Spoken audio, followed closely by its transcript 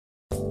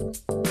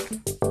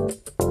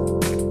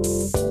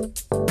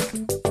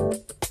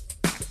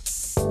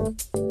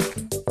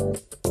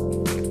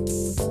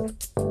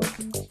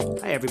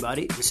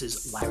everybody. This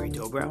is Larry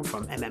Dobrow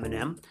from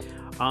MM&M.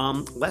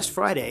 Last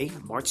Friday,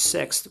 March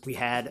 6th, we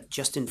had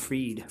Justin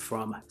Freid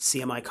from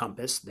CMI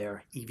Compas,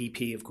 their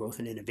EVP of Growth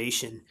and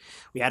Innovation.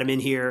 We had him in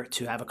here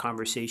to have a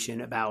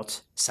conversation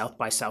about South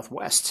by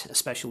Southwest,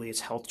 especially its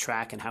health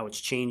track and how it's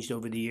changed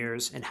over the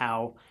years and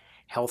how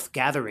health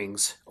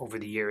gatherings over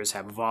the years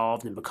have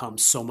evolved and become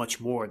so much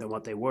more than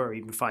what they were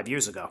even 5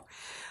 years ago.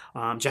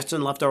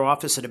 Justin left our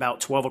office at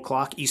about 12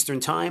 o'clock Eastern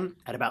Time.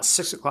 At about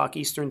 6 o'clock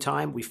Eastern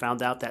Time, we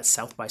found out that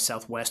South by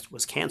Southwest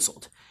was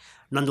canceled.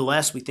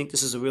 Nonetheless, we think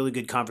this is a really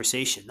good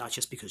conversation, not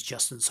just because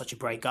Justin's such a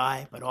bright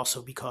guy, but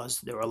also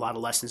because there are a lot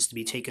of lessons to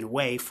be taken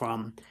away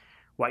from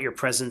what your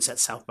presence at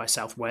South by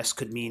Southwest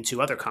could mean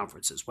to other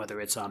conferences, whether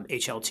it's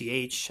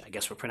HLTH, I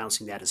guess we're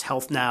pronouncing that as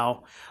health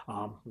now,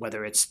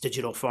 whether it's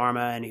digital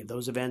pharma, any of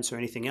those events or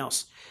anything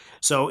else.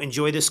 So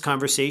enjoy this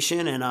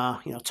conversation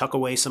and tuck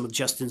away some of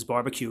Justin's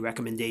barbecue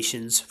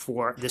recommendations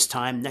for this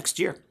time next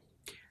year.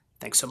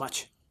 Thanks so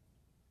much.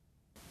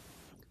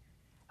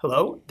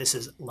 Hello, this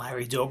is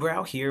Larry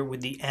Dobrow here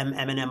with the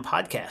MM&M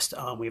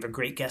podcast. We have a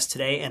great guest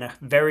today and a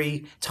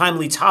very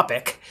timely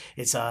topic.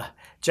 It's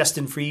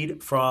Justin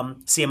Freid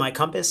from CMI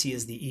Compas. He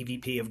is the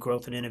EVP of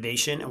Growth and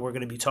Innovation, and we're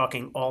going to be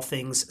talking all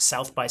things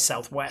South by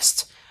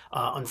Southwest.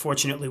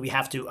 Unfortunately, we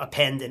have to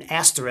append an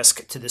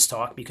asterisk to this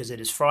talk because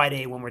it is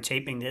Friday when we're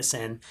taping this,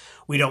 and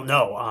we don't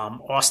know.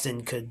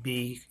 Austin could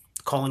be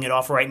calling it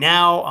off right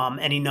now.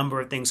 Any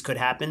number of things could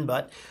happen,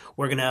 but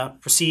we're going to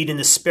proceed in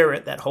the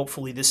spirit that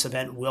hopefully this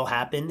event will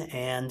happen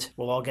and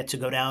we'll all get to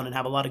go down and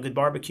have a lot of good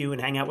barbecue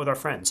and hang out with our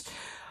friends.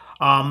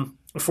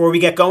 Before we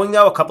get going,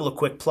 though, a couple of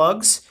quick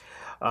plugs.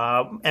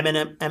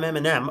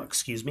 MM&M,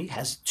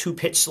 has 2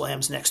 pitch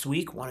slams next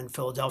week, one in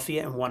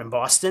Philadelphia and one in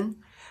Boston.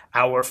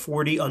 Our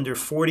 40 Under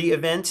 40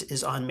 event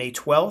is on May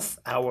 12th.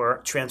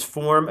 Our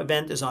Transform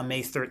event is on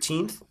May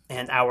 13th.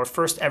 And our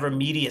first ever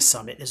media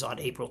summit is on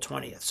April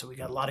 20th. So we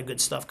got a lot of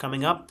good stuff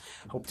coming up.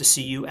 Hope to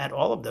see you at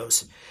all of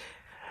those.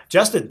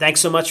 Justin, thanks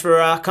so much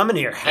for coming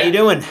here. How you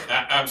doing?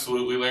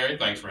 Absolutely, Larry.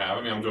 Thanks for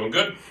having me. I'm doing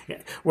good.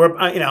 Yeah.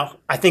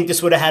 I think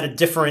this would have had a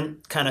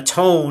different kind of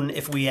tone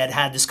if we had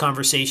had this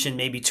conversation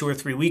maybe 2 or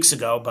 3 weeks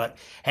ago. But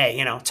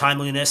hey,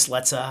 timeliness.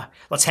 Let's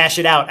hash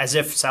it out as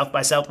if South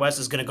by Southwest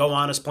is going to go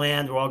on as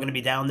planned. We're all going to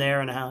be down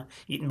there and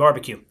eating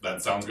barbecue.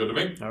 That sounds good to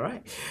me. All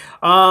right.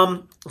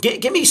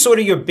 Give me sort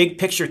of your big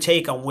picture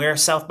take on where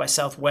South by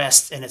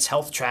Southwest and its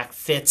health track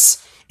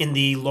fits in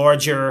the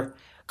larger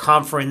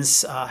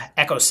conference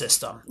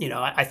ecosystem.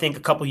 I think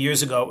a couple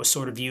years ago it was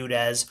sort of viewed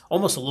as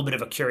almost a little bit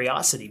of a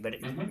curiosity, but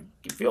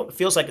it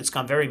feels like it's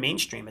gone very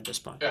mainstream at this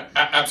point. Yeah,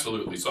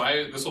 absolutely. So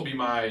this will be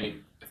my,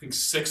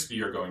 6th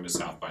year going to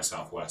South by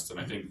Southwest, and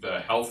I think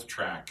the health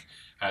track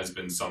has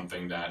been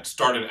something that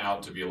started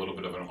out to be a little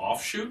bit of an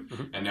offshoot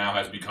and now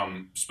has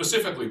become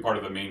specifically part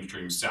of the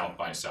mainstream South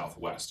by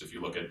Southwest, if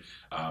you look at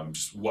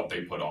just what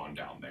they put on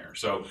down there.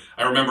 So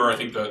I remember, I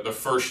think the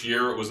first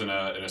year it was in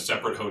a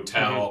separate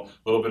hotel,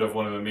 a little bit of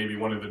one of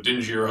the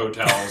dingier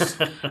hotels,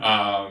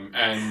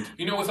 and,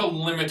 with a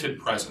limited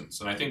presence.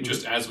 And I think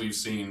just as we've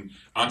seen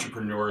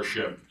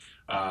entrepreneurship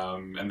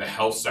and the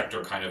health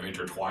sector kind of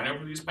intertwine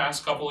over these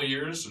past couple of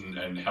years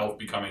and health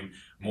becoming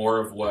more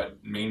of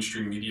what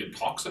mainstream media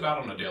talks about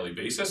on a daily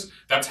basis,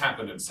 that's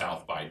happened at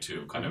South by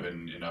too, kind of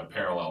in a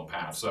parallel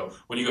path. So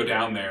when you go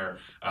down there,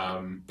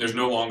 there's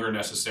no longer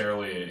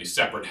necessarily a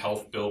separate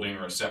health building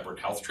or a separate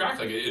health track.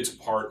 Like it's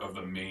part of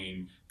the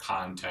main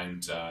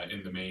content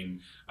in the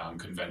main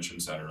convention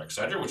center, et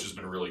cetera, which has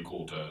been really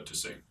cool to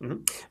see.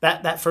 Mm-hmm.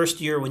 That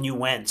first year when you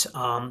went,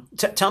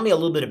 tell me a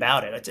little bit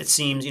about it. It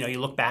seems, you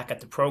look back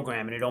at the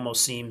program and it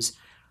almost seems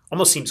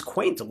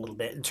quaint a little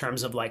bit in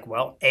terms of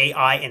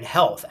AI in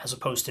health, as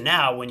opposed to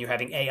now when you're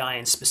having AI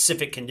in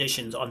specific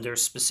conditions under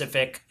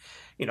specific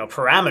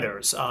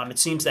parameters. It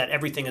seems that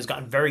everything has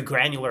gotten very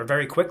granular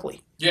very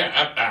quickly.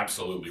 Yeah,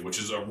 absolutely, which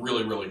is a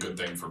really, really good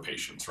thing for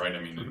patients, right?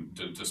 I mean,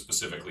 to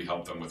specifically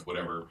help them with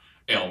whatever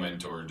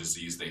ailment or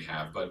disease they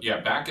have. But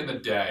yeah, back in the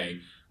day,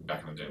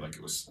 like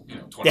it was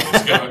 20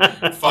 years ago,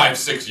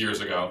 5-6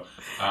 years ago.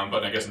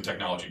 But I guess in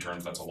technology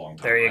terms, that's a long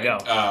time. There you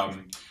right?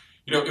 go.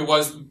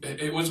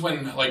 It was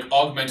when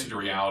augmented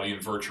reality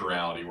and virtual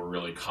reality were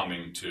really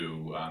coming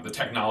to the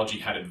technology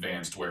had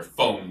advanced where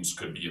phones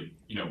could be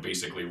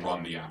basically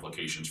run the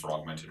applications for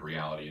augmented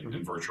reality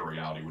and virtual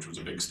reality, which was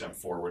a big step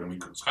forward, and we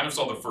kind of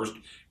saw the first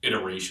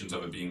iterations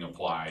of it being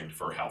applied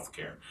for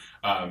healthcare.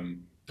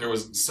 There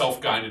was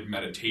self-guided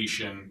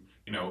meditation,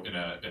 in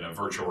a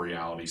virtual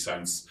reality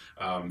sense.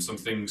 Some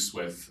things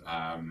with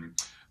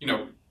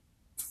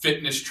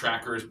fitness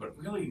trackers, but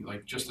really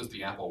just as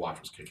the Apple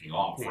Watch was kicking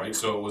off, right?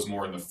 So it was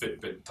more in the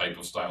Fitbit type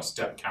of style,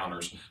 step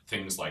counters,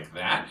 things like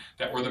that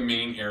were the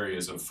main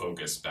areas of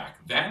focus back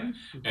then,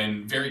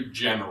 and very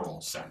general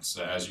sense,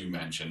 as you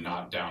mentioned,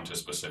 not down to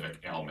specific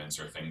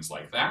ailments or things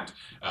like that,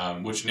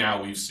 which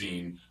now we've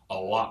seen a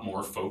lot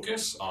more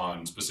focus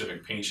on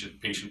specific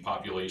patient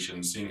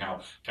populations, seeing how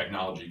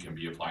technology can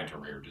be applied to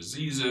rare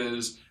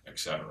diseases, et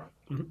cetera.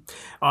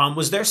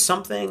 Was there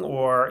something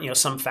or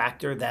some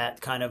factor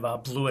that kind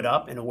of blew it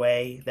up in a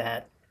way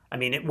that I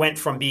mean, it went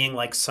from being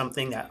like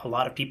something that a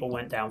lot of people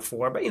went down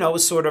for, but it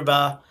was sort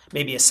of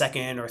maybe a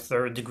second or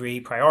third degree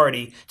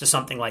priority to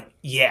something like,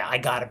 yeah, I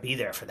got to be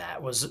there for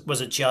that. Was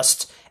it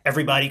just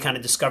everybody kind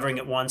of discovering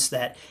at once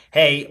that,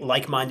 hey,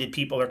 like-minded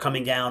people are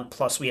coming down,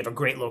 plus we have a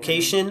great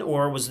location,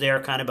 or was there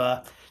kind of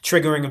a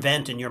triggering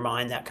event in your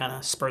mind that kind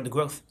of spurred the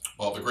growth?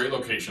 Well, the great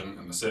location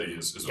in the city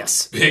is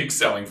Yes. a big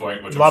selling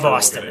point, which Love I'm sure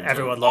Austin. we'll get into.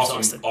 Everyone loves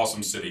Austin.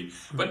 Awesome city.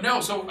 But no,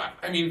 so,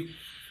 I mean,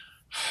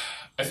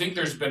 I think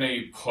there's been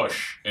a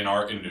push in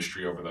our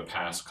industry over the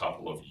past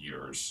couple of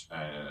years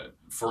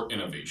for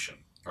innovation,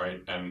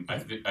 right? And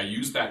I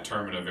use that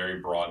term in a very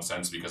broad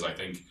sense because I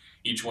think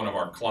each one of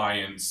our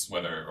clients,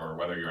 whether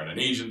you're at an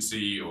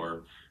agency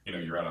or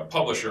you're at a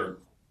publisher,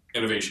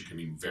 innovation can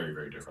mean very,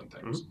 very different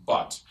things. Mm-hmm.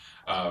 But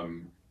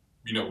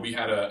we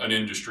had an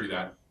industry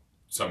that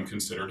some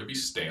consider to be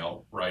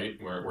stale, right?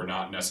 Where we're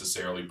not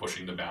necessarily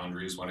pushing the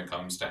boundaries when it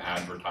comes to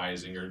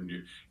advertising, or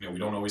we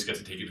don't always get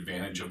to take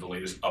advantage of the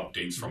latest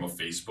updates from a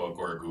Facebook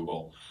or a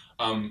Google.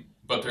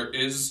 But there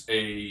is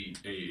a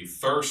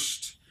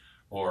thirst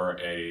or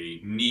a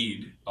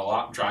need, a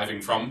lot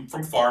driving from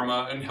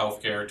pharma and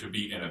healthcare to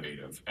be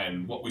innovative.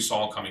 And what we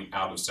saw coming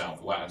out of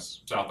South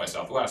by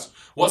Southwest,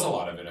 was a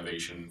lot of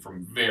innovation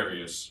from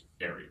various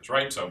areas,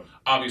 right? So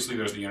obviously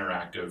there's the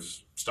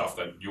interactive stuff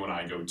that you and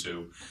I go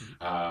to,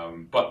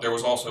 but there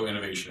was also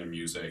innovation in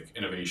music,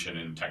 innovation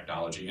in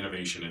technology,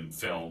 innovation in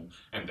film,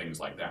 and things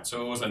like that.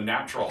 So it was a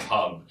natural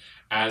hub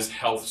as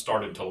health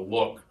started to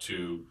look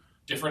to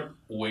different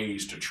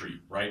ways to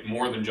treat, right?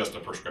 More than just a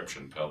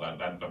prescription pill,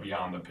 that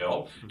beyond the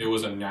pill. It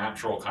was a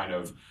natural kind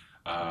of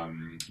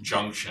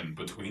junction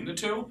between the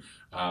two.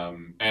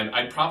 And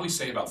I'd probably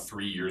say about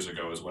 3 years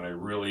ago is when I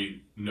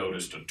really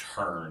noticed a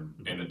turn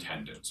in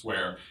attendance,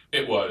 where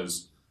it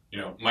was,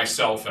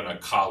 myself and a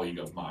colleague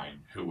of mine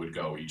who would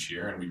go each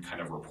year, and we'd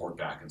kind of report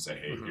back and say,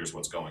 hey, here's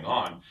what's going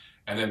on.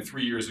 And then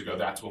 3 years ago,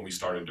 that's when we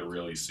started to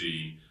really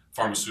see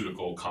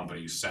pharmaceutical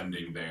companies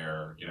sending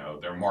their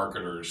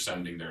marketers,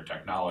 sending their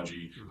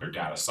technology, their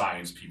data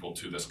science people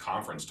to this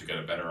conference to get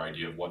a better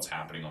idea of what's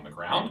happening on the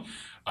ground.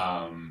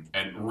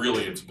 And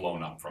really it's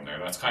blown up from there.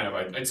 That's kind of,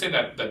 I'd say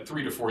that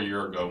 3 to 4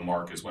 year ago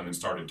mark is when it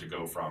started to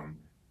go from,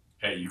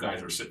 hey, you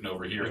guys are sitting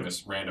over here in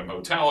this random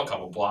hotel a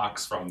couple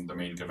blocks from the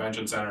main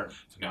convention center,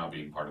 to now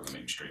being part of the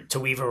mainstream. To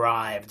we've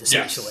arrived,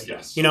 essentially.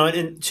 Yes.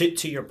 And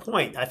to your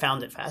point, I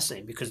found it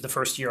fascinating because the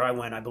first year I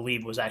went, I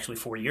believe, was actually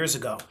 4 years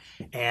ago.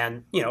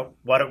 And,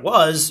 what it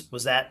was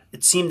that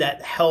it seemed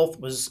that health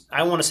was, I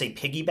don't want to say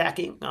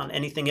piggybacking on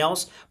anything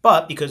else,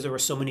 but because there were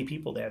so many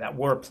people there that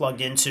were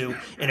plugged into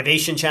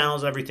innovation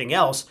channels, everything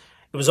else,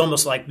 it was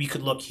almost like we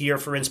could look here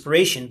for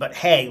inspiration, but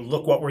hey,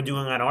 look what we're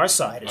doing on our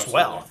side as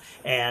well.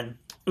 And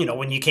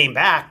when you came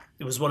back,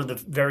 it was one of the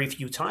very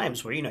few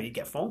times where, you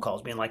get phone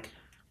calls being like,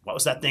 what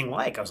was that thing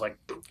like? I was like,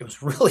 it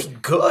was really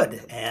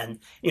good. And,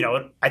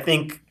 I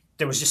think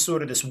there was just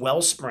sort of this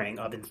wellspring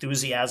of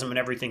enthusiasm and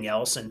everything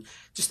else. And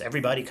just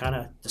everybody kind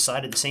of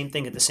decided the same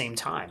thing at the same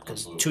time.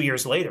 Because 2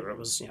 years later, it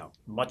was,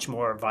 much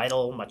more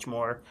vital, much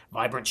more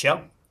vibrant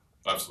show.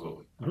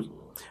 Absolutely.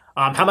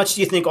 How much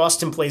do you think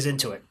Austin plays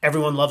into it?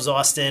 Everyone loves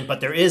Austin,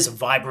 but there is a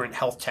vibrant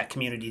health tech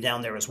community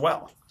down there as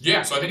well.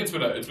 Yeah, so I think it's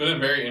been a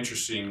very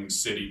interesting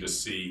city to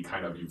see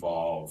kind of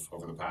evolve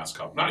over the past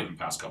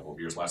couple of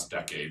years, last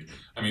decade.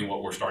 I mean,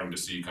 what we're starting to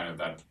see kind of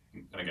that,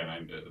 and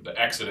again, the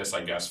exodus,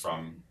 I guess,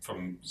 from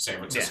San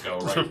Francisco,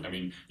 right? I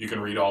mean, you can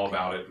read all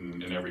about it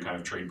in every kind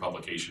of trade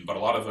publication, but a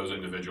lot of those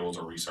individuals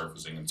are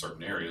resurfacing in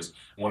certain areas.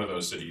 One of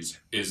those cities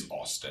is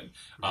Austin.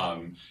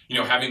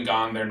 Having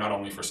gone there not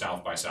only for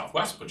South by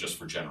Southwest, but just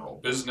for general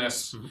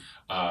business,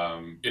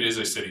 it is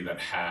a city that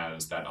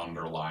has that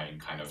underlying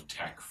kind of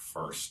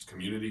tech-first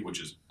community,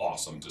 which is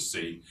awesome to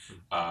see.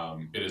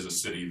 It is a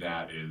city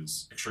that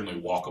is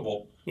extremely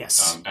walkable.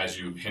 Yes. As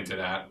you hinted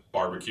at,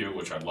 barbecue,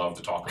 which I'd love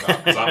to talk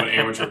about, because I'm an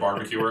amateur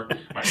barbecuer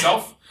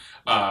myself.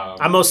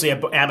 I'm mostly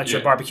an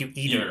amateur barbecue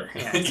eater.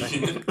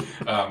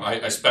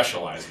 I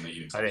specialize in the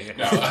eating side.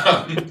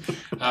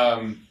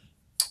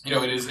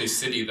 It is a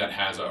city that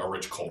has a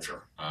rich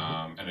culture,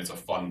 and it's a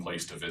fun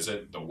place to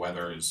visit. The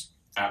weather is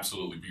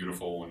absolutely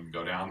beautiful when we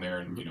go down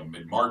there in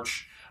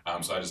mid-March,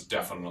 so that is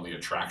definitely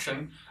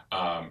attraction.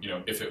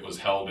 If it was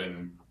held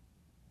in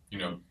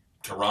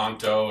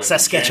Toronto and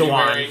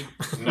Saskatchewan, January,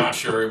 not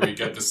sure we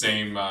get the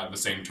same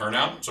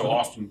turnout. So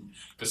Austin,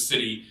 the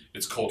city,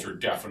 its culture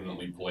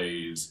definitely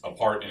plays a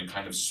part in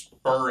kind of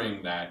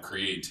spurring that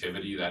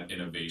creativity, that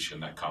innovation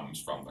that comes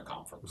from the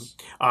conference.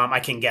 I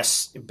can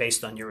guess,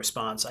 based on your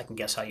response, I can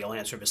guess how you'll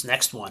answer this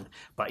next one.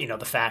 But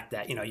the fact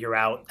that you're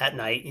out at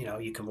night,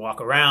 you can walk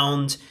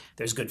around.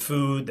 There's good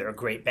food. There are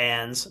great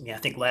bands. I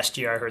think last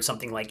year I heard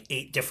something like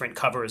 8 different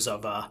covers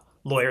of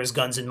Lawyers,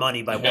 Guns, and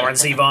Money by Warren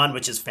Zevon,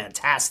 which is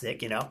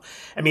fantastic,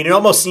 it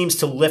almost seems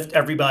to lift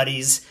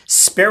everybody's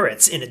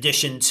spirits in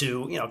addition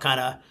to,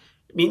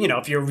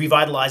 if you're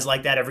revitalized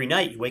like that every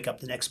night, you wake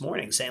up the next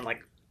morning saying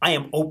like, I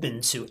am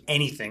open to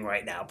anything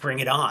right now. Bring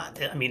it on.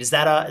 Is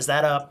that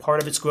a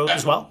part of its growth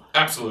as well?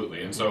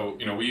 Absolutely. And so,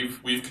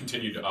 we've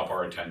continued to up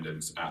our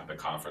attendance at the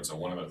conference. And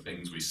one of the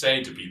things we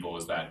say to people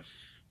is that,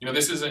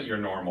 this isn't your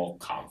normal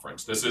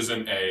conference. This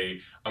isn't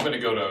I'm going to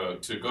go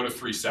to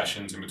 3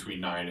 sessions in between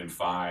 9 and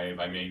 5.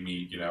 I may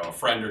meet, a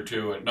friend or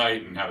two at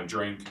night and have a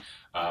drink.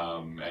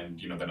 And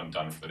then I'm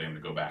done for the day. I'm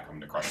going to go back. I'm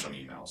going to crush some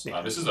emails.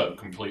 This is a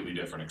completely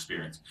different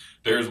experience.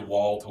 There's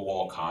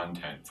wall-to-wall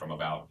content from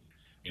about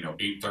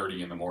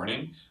 8:30 in the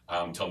morning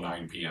till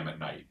 9 p.m. at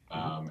night.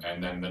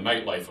 And then the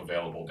nightlife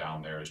available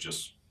down there is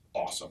just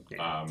awesome.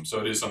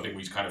 So it is something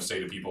we kind of say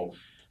to people,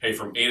 hey,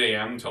 from 8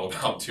 a.m. till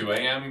about 2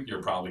 a.m.,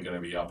 you're probably going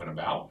to be up and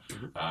about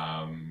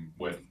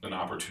with an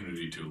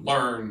opportunity to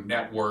learn,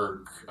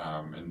 network,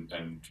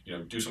 and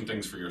do some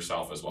things for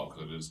yourself as well,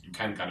 because you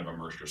can kind of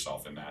immerse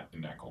yourself in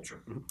that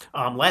culture.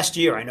 Last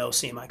year, I know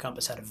CMI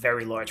Compass had a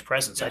very large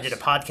presence. Yes. I did a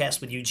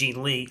podcast with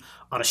Eugene Lee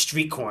on a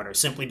street corner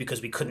simply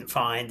because we couldn't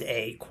find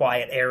a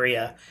quiet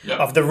area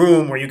of the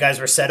room where you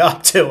guys were set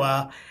up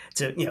to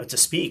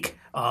speak.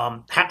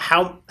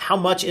 How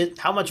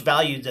much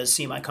value does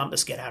CMI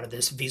Compass get out of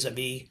this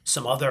vis-a-vis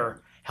some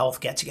other health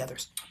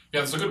get-togethers? Yeah,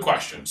 that's a good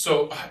question.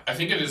 So I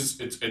think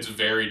it's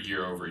varied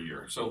year over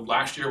year. So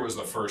last year was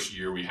the first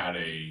year we had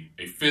a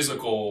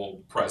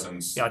physical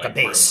presence, like a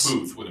base, a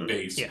booth with a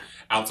base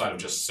outside of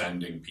just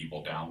sending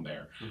people down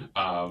there.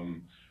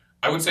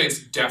 I would say it's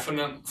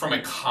definite from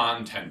a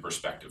content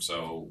perspective.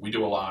 So we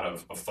do a lot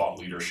of thought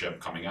leadership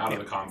coming out of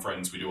the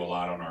conference. We do a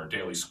lot on our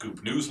daily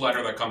scoop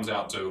newsletter that comes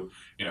out to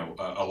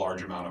a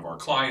large amount of our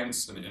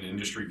clients and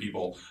industry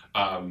people.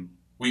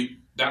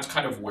 That's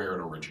kind of where it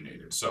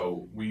originated.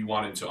 So we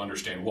wanted to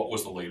understand what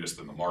was the latest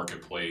in the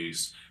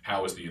marketplace,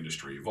 how is the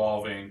industry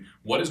evolving,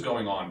 what is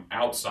going on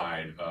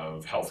outside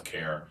of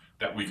healthcare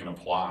that we can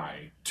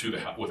apply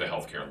with a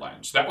healthcare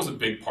lens. That was a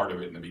big part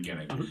of it in the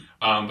beginning.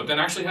 But then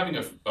actually having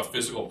a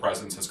physical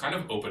presence has kind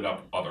of opened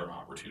up other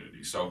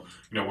opportunities. So,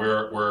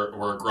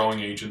 we're a growing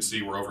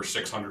agency. We're over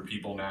 600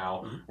 people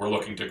now. We're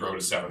looking to grow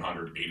to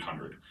 700,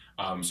 800.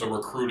 So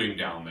recruiting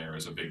down there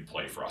is a big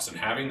play for us. And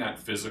having that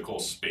physical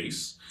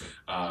space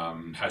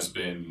has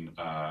been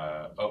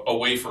a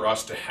way for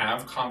us to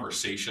have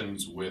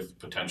conversations with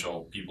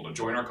potential people to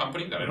join our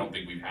company that I don't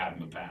think we've had in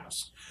the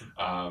past.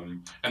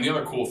 And the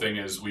other cool thing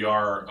is we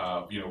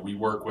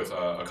work with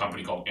a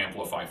company called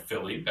Amplify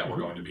Philly that we're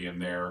going to be in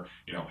their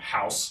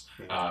house,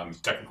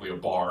 technically a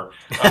bar,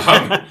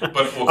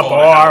 but we'll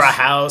call a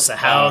house,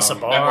 a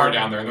bar. That we're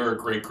down there, and they're a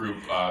great group.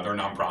 They're a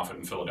nonprofit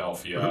in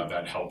Philadelphia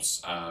that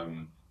helps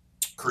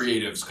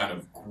creatives kind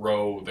of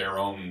grow their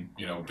own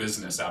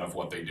business out of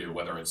what they do,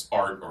 whether it's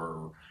art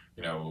or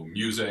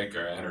music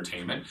or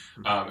entertainment.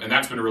 And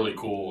that's been really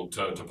cool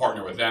to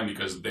partner with them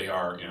because they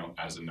are,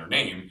 as in their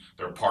name,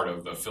 they're part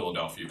of the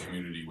Philadelphia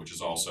community, which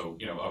is also,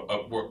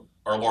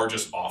 our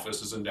largest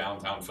office is in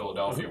downtown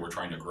Philadelphia. We're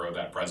trying to grow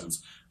that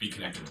presence, be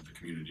connected to the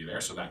community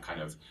there. So that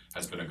kind of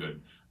has been a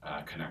good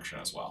connection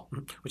as well.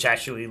 Which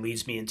actually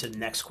leads me into the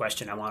next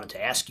question I wanted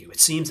to ask you. It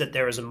seems that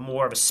there is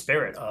more of a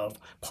spirit of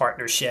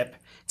partnership,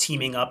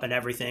 teaming up and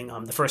everything.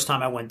 The first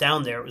time I went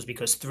down there, it was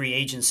because 3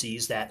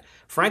 agencies that,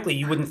 frankly,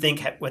 you wouldn't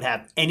think would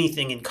have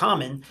anything in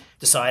common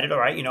decided, all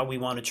right, we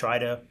want to try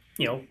to,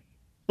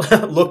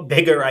 look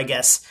bigger, I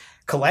guess,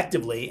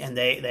 collectively, and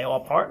they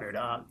all partnered.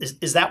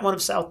 Is that one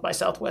of South by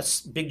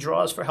Southwest's big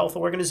draws for health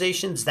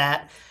organizations,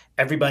 that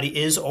everybody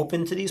is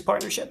open to these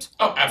partnerships?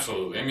 Oh,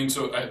 absolutely. I mean,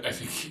 so I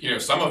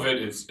think some of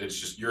it it's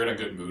just you're in a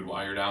good mood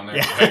while you're down there.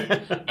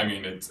 Right? I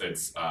mean,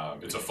 it's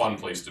a fun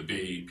place to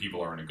be.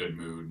 People are in a good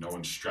mood. No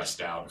one's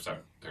stressed out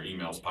except their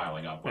emails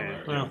piling up.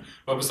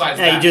 But besides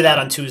that, you do that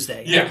on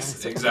Tuesday.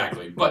 Yes,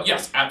 exactly. But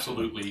yes,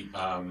 absolutely.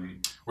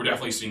 We're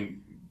definitely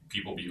seeing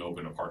people be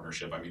open to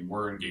partnership. I mean,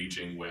 we're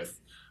engaging with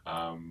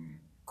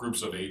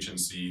groups of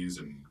agencies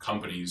and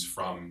companies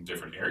from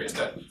different areas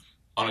that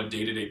on a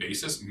day-to-day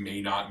basis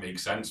may not make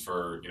sense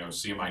for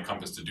CMI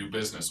Compass to do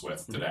business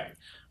with today.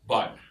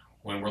 But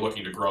when we're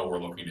looking to grow, we're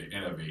looking to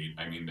innovate.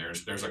 I mean,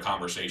 there's a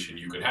conversation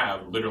you could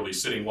have literally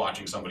sitting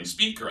watching somebody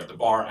speak or at the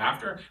bar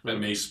after that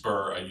may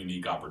spur a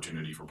unique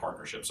opportunity for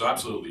partnership. So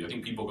absolutely, I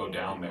think people go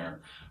down there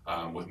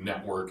with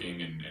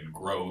networking and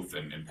growth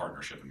and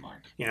partnership in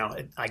mind.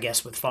 I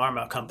guess with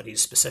pharma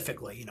companies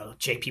specifically,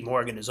 JP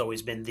Morgan has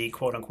always been the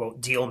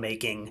quote-unquote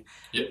deal-making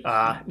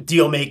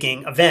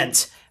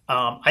event.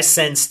 I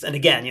sensed, and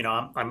again,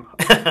 I'm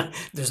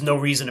there's no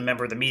reason a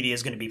member of the media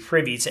is going to be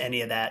privy to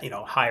any of that,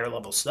 higher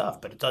level stuff,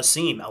 but it does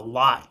seem a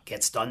lot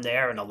gets done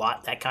there, and a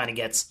lot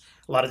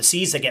of the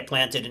seeds that get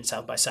planted in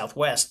South by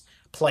Southwest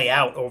play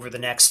out over the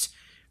next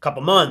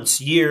couple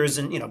months, years,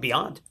 and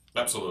beyond.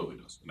 Absolutely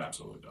does. It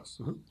absolutely does.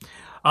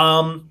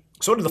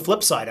 Sort of the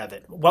flip side of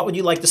it. What would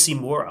you like to see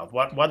more of?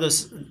 What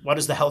does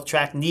the health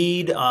track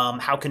need?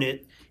 How can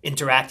it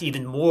interact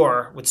even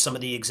more with some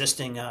of the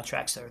existing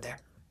tracks that are there?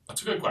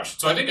 That's a good question.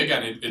 So I think,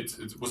 again,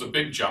 it was a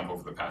big jump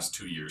over the past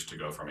 2 years to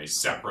go from a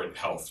separate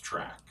health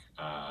track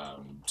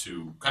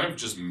to kind of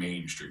just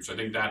mainstream. So I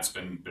think that's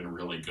been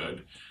really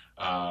good.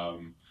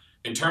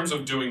 In terms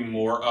of doing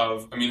more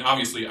of, I mean,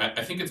 obviously,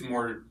 I think it's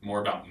more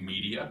about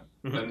media.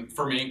 And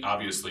for me,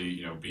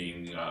 obviously,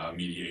 being a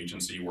media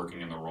agency,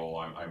 working in the role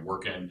I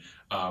work in,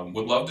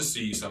 would love to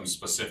see some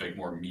specific,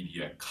 more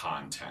media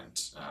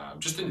content.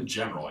 Just in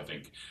general, I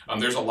think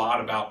there's a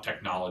lot about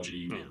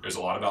technology. There's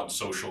a lot about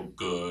social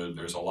good.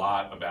 There's a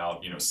lot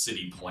about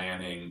city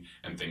planning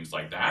and things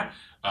like that.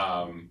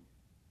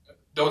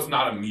 Though it's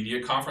not a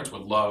media conference,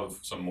 would love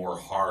some more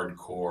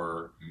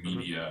hardcore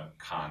media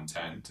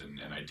content and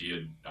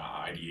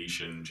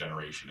ideation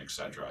generation,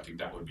 etc. I think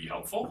that would be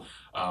helpful,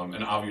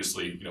 and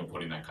obviously,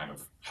 putting that kind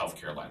of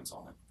healthcare lens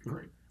on it would be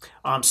great.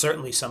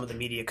 Certainly, some of the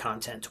media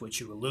content to which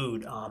you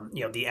allude,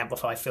 the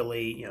Amplify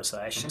Philly,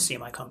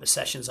 CMI Compass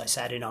sessions I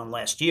sat in on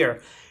last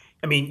year.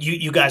 I mean,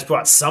 you guys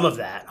brought some of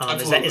that.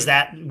 Is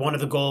that one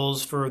of the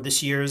goals for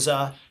this year's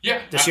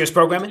year's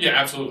programming? Yeah,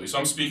 absolutely. So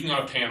I'm speaking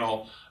on a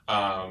panel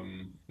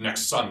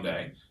next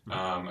Sunday.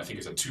 I think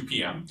it's at 2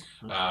 p.m.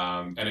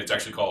 And it's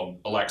actually called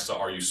 "Alexa,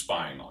 Are You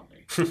Spying on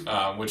Me?"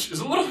 Which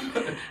is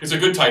it's a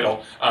good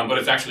title, but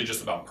it's actually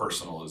just about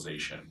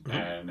personalization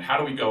and how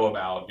do we go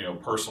about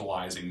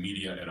personalizing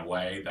media in a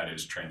way that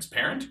is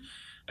transparent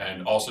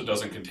and also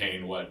doesn't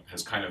contain what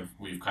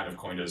we've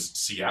coined as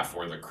CF,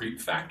 or the creep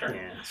factor.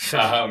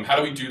 Yeah. How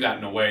do we do that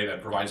in a way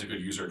that provides a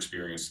good user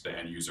experience to the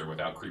end user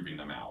without creeping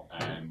them out?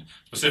 And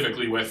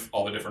specifically with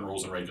all the different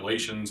rules and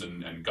regulations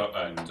and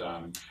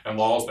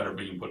laws that are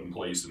being put in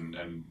place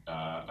and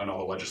all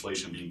the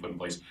legislation being put in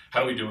place,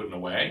 how do we do it in a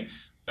way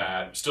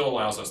that still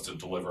allows us to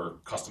deliver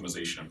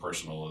customization and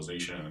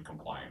personalization in a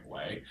compliant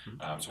way?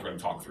 So we're going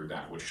to talk through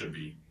that, which should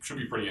be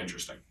pretty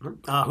interesting.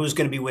 Who's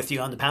going to be with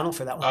you on the panel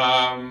for that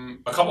one?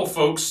 A couple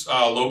folks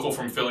local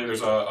from Philly.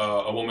 There's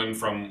a woman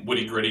from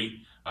Witty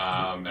Gritty,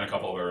 and a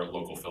couple other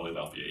local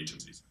Philadelphia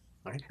agencies.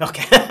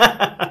 Okay.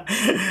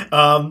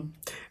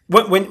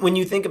 When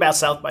you think about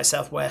South by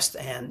Southwest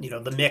and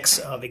the mix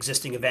of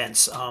existing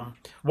events,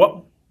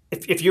 what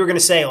if you were going to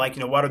say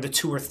what are the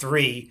 2 or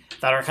 3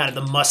 that are kind of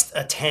the must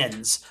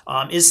attends?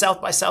 Is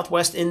South by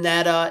Southwest in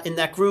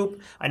that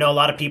group? I know a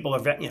lot of people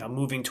are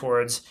moving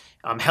towards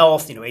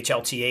health,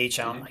 HLTH.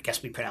 I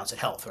guess we pronounce it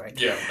health, right?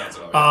 Yeah, that's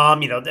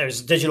it.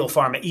 There's Digital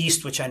Pharma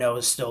East, which I know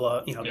is still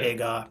a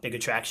big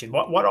attraction.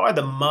 What are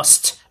the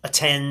must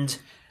attend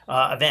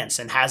events,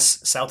 and has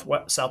South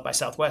by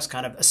Southwest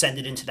kind of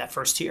ascended into that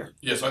first tier?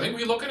 Yeah, so I think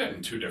we look at it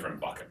in 2 different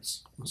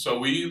buckets. So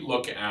we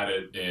look at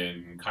it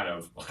in kind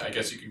of, I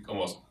guess you could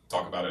almost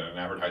talk about it in an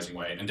advertising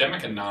way,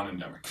 endemic and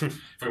non-endemic,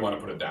 if we want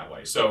to put it that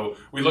way. So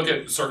we look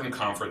at certain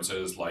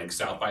conferences like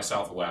South by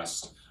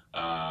Southwest,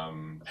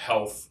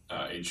 Health,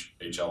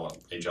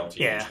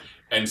 HLTH,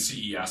 and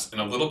CES in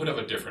a little bit of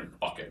a different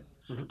bucket.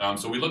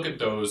 So we look at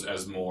those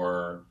as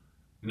more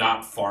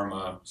not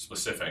pharma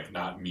specific,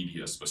 not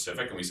media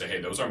specific, and we say, hey,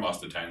 those are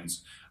must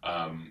attends.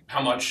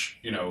 How much,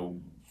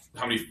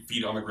 how many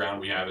feet on the ground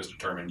we have is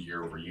determined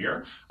year over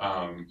year,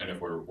 and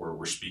if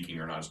we're speaking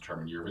or not is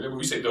determined year over year. But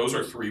we say those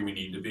are 3 we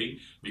need to be,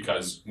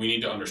 because we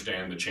need to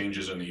understand the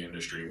changes in the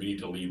industry. We need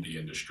to lead the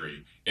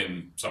industry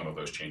in some of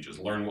those changes,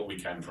 learn what we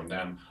can from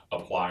them,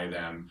 apply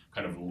them,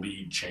 kind of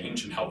lead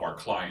change, and help our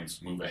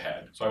clients move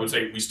ahead. So I would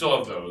say we still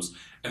have those,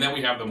 and then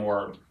we have the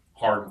more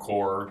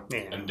hardcore,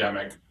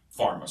 endemic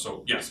pharma.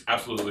 So yes,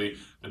 absolutely,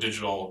 the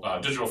digital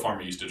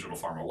pharma East, digital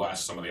pharma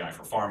West, some of the I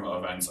for Pharma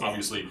events.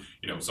 Obviously,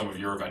 some of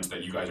your events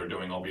that you guys are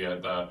doing,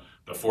 albeit the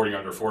 40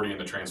 under 40 and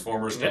the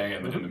Transformers Day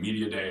and the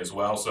Media Day as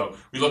well. So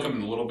we look at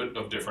them in a little bit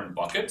of different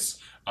buckets,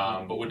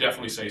 but would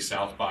definitely say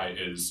South by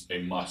is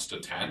a must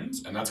attend,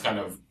 and that's kind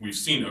of, we've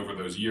seen over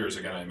those years.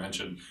 Again, I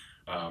mentioned,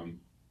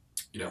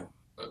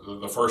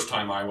 the first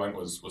time I went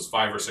was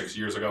 5 or 6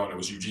 years ago, and it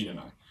was Eugene and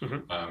I,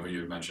 who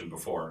you had mentioned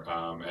before.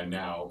 And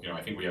now,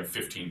 I think we have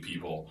 15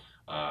 people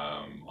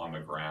on the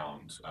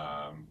ground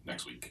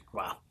next week.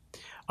 Wow.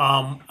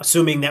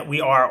 Assuming that we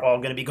are all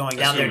going to be going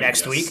down there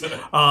next week.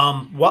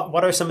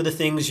 What are some of the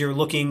things you're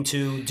looking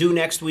to do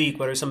next week?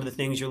 What are some of the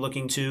things you're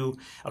looking to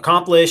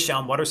accomplish?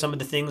 What are some of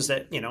the things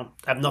that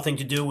have nothing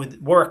to do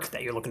with work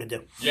that you're looking to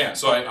do? Yeah,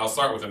 so I'll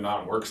start with the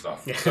non-work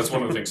stuff. Yeah. That's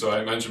one of the things. So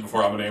I mentioned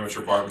before, I'm an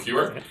amateur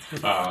barbecuer.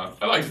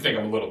 I like to think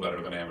I'm a little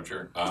better than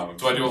amateur.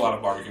 So I do a lot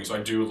of barbecuing. So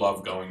I do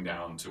love going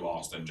down to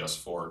Austin just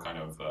for kind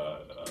of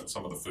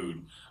some of the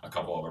food, a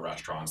couple of the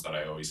restaurants that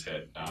I always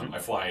hit. I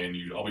fly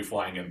in. I'll be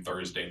flying in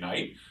Thursday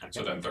night. Okay.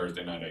 So then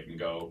Thursday night I can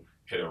go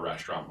hit a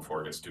restaurant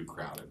before it gets too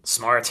crowded.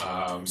 Smart.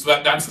 So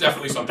that's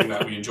definitely something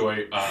that we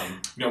enjoy.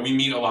 We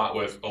meet a lot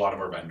with a lot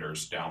of our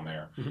vendors down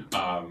there.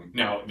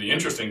 Now, the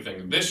interesting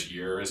thing this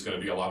year is going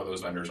to be a lot of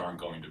those vendors aren't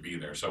going to be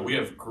there. So we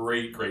have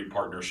great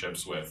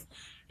partnerships with,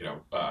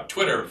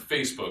 Twitter,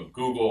 Facebook,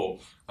 Google,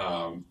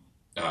 and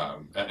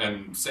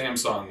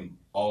Samsung,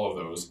 all of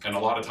those. And a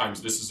lot of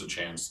times this is a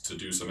chance to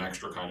do some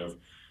extra kind of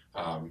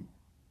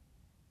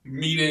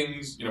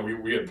meetings.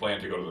 We had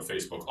planned to go to the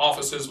Facebook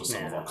offices with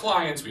some of our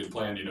clients. We had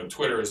planned,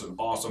 Twitter is an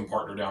awesome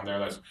partner down there.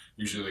 That's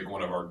usually like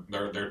one of our,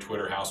 their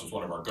Twitter house was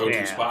one of our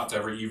go-to spots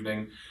every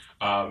evening.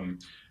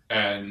 And,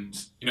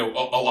 a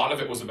lot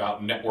of it was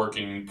about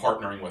networking,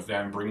 partnering with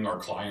them, bringing our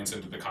clients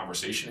into the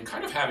conversation, and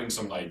kind of having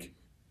some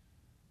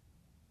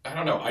I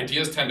don't know.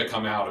 Ideas tend to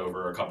come out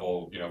over a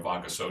couple,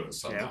 vodka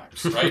sodas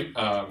sometimes, right?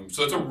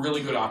 So it's a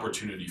really good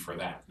opportunity for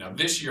that. Now,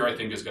 this year I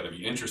think is going to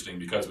be interesting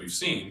because we've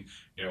seen,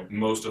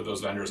 most of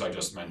those vendors I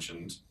just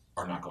mentioned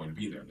are not going to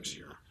be there this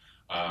year.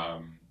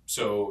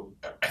 So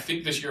I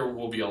think this year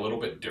will be a little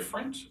bit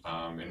different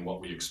in what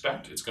we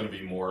expect. It's going to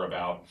be more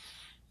about,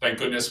 thank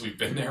goodness we've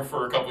been there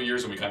for a couple of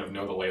years and we kind of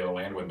know the lay of the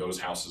land when those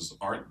houses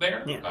aren't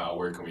there. Yeah.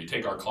 Where can we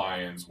take our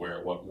clients?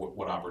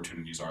 What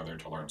opportunities are there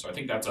to learn? So I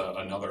think that's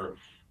another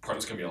part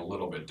that's going to be a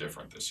little bit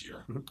different this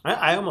year.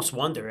 I almost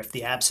wonder if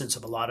the absence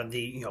of a lot of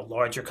the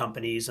larger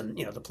companies and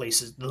the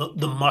places,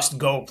 the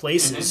must-go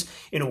places,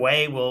 in a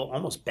way will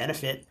almost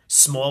benefit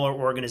smaller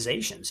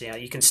organizations.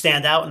 You can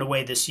stand out in a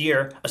way this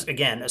year,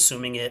 again,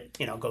 assuming it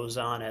goes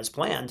on as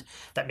planned,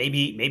 that maybe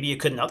you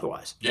couldn't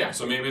otherwise. Yeah,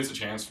 so maybe it's a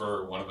chance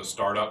for one of the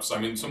startups. I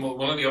mean,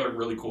 one of the other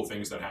really cool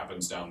things that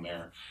happens down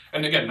there,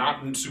 and again,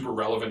 not super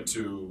relevant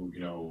to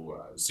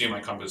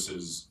CMI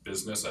Compass's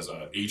business as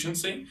an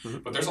agency,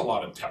 but there's a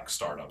lot of tech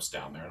startups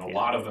down there, and a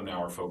lot of them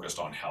now are focused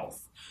on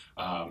health.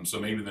 So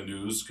maybe the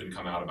news can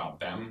come out about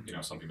them,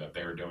 something that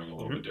they're doing a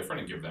little bit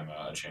different, and give them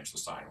a chance to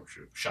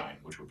shine,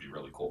 which would be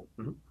really cool.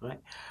 All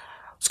right.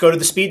 Let's go to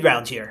the speed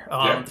round here.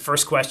 The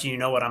first question, you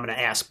know what I'm going to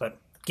ask, but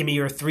give me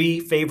your 3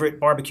 favorite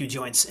barbecue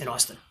joints in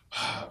Austin.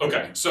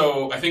 Okay,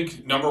 so I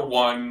think number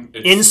one...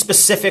 in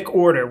specific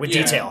order, with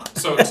detail.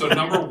 So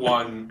number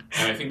one,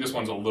 and I think this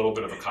one's a little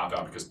bit of a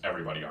cop-out because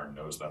everybody already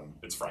knows them,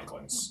 it's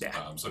Franklin's.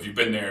 Yeah. So if you've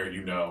been there,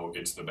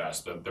 it's the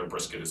best. Their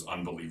brisket is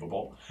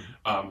unbelievable.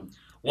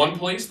 One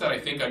place that I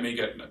think I may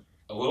get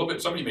a little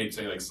bit, somebody may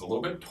say it's a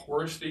little bit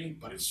touristy,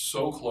 but it's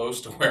so close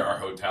to where our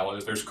hotel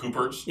is. There's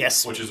Cooper's,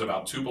 which is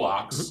about 2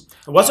 blocks.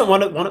 Wasn't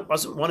one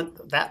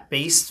of that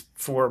based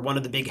for one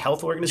of the big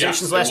health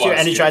organizations last year?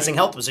 Energizing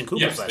Health was in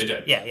Cooper's last year.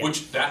 Yes, they did. Yeah.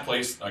 Which that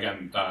place,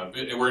 again,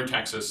 we're in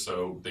Texas,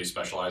 so they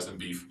specialize in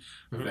beef.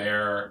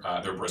 Their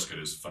brisket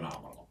is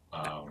phenomenal.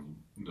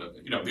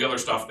 The other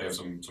stuff, they have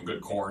some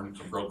good corn,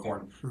 some grilled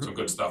corn, some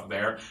good stuff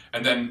there.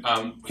 And then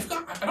we've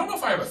got, I don't know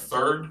if I have a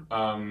third,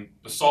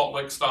 the Salt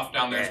Lick stuff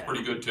down there is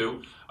pretty good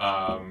too.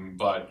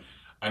 But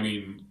I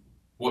mean,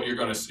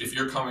 if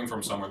you're coming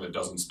from somewhere that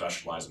doesn't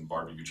specialize in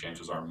barbecue,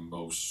 chances are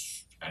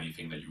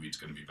anything that you eat is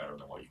going to be better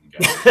than what you can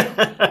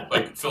get.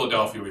 Like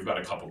Philadelphia, we've got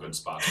a couple good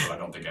spots, but I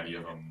don't think any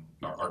of them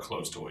are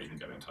close to what you can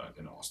get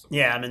in Austin.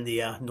 Yeah, I'm in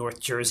the North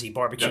Jersey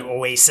barbecue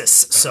oasis,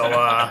 so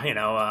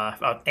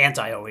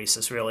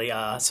anti-oasis really.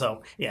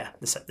 So yeah,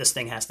 this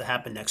thing has to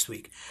happen next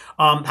week.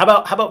 How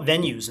about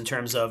venues in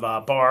terms of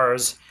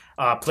bars?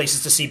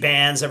 Places to see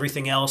bands,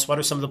 everything else. What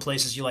are some of the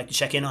places you like to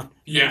check in on?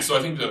 Yeah, so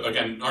I think that,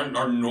 again,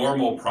 our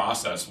normal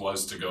process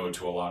was to go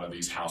to a lot of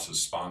these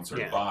houses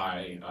sponsored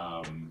by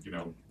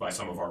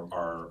some of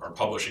our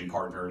publishing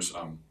partners.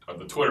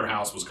 The Twitter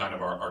House was kind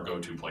of our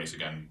go-to place,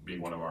 again,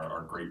 being one of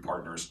our great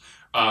partners.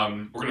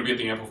 We're going to be at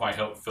the Amplify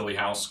Philly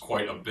House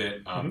quite a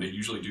bit. They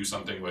usually do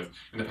something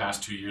in the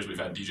past 2 years, we've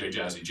had DJ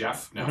Jazzy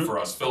Jeff. Now for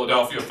us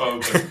Philadelphia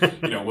folks,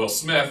 and, Will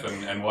Smith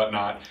and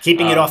whatnot.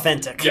 Keeping it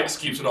authentic. Yes,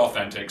 keeps it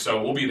authentic.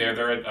 So we'll be there.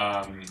 They're at,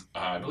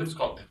 I believe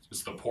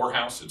it's the Poor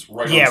House. It's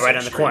right on 6th right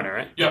on the Street. corner,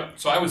 right? Yeah,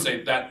 so I would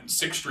say that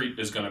 6th Street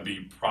is going to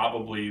be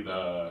probably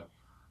the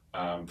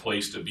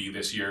place to be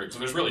this year. So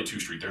there's really 2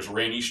 streets. There's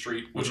Rainy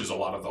Street, which is a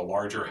lot of the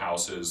larger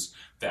houses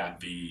that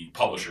the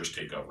publishers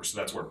take over. So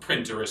that's where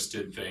Pinterest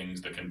did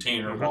things, the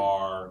Container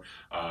Bar,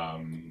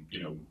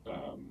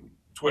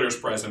 Twitter's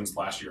presence.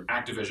 Last year,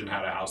 Activision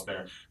had a house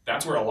there.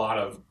 That's where a lot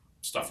of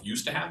stuff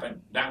used to happen.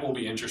 That will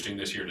be interesting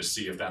this year to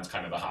see if that's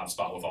kind of the hot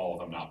spot with all of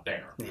them not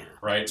there,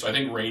 right? So I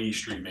think Rainy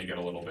Street may get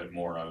a little bit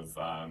more of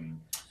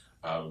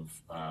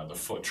the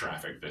foot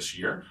traffic this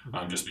year,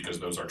 just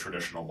because those are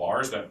traditional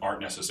bars that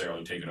aren't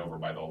necessarily taken over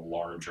by the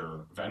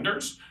larger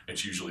vendors.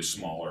 It's usually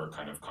smaller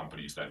kind of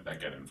companies that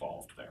get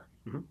involved there.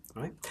 All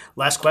right.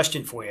 Last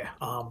question for you.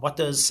 What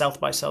does South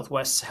by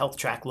Southwest's health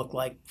track look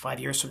like 5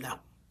 years from now?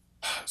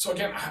 So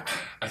again,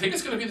 I think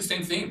it's going to be the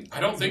same theme. I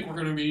don't think we're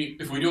going to be,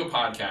 if we do a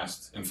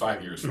podcast in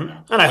 5 years from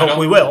now. And I hope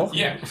we will.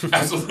 Yeah,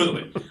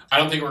 absolutely. I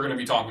don't think we're going to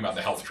be talking about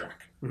the health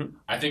track.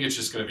 I think it's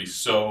just going to be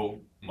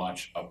so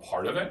much a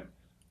part of it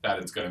that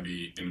it's going to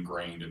be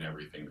ingrained in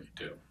everything they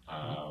do.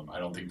 I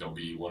don't think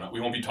we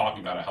won't be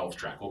talking about a health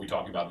track. We'll be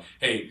talking about,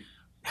 hey,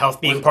 health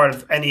being part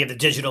of any of the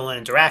digital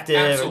and interactive.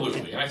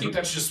 Absolutely. And I think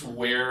that's just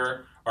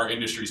where our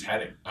industry's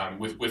heading.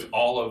 With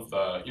all of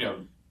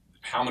the,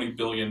 how many $1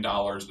 billion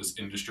this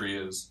industry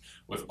is,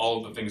 with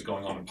all of the things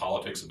going on in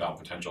politics about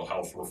potential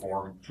health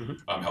reform,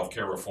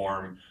 healthcare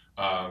reform.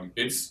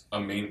 It's a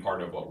main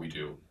part of what we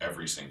do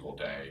every single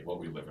day, what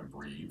we live and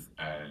breathe.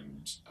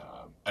 And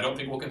I don't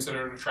think we'll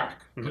consider it a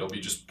track. It'll be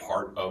just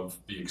part of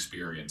the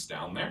experience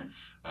down there.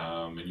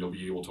 And you'll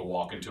be able to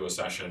walk into a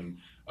session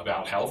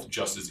about health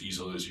just as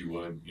easily as you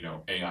would,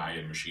 AI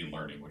and machine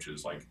learning, which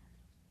is like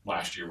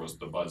last year was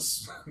the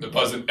buzz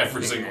in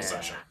every single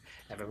session.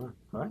 Everyone.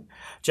 All right.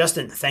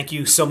 Justin, thank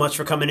you so much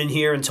for coming in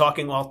here and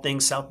talking all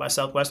things South by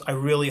Southwest. I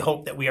really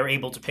hope that we are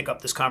able to pick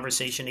up this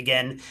conversation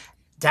again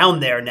down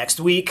there next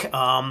week.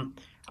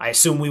 I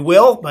assume we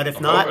will, but if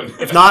I'm not,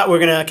 hoping. we're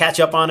going to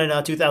catch up on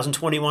it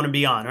 2021 and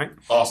beyond, right?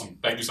 Awesome.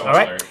 Thank you so much, All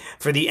right. Larry.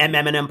 For the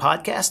MM&M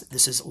podcast,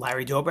 this is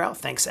Larry Dobrow.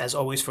 Thanks as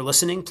always for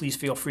listening. Please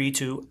feel free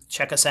to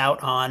check us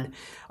out on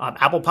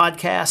Apple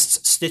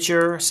Podcasts,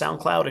 Stitcher,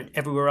 SoundCloud, and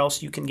everywhere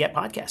else you can get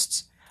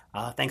podcasts.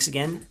 Thanks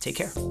again. Take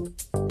care.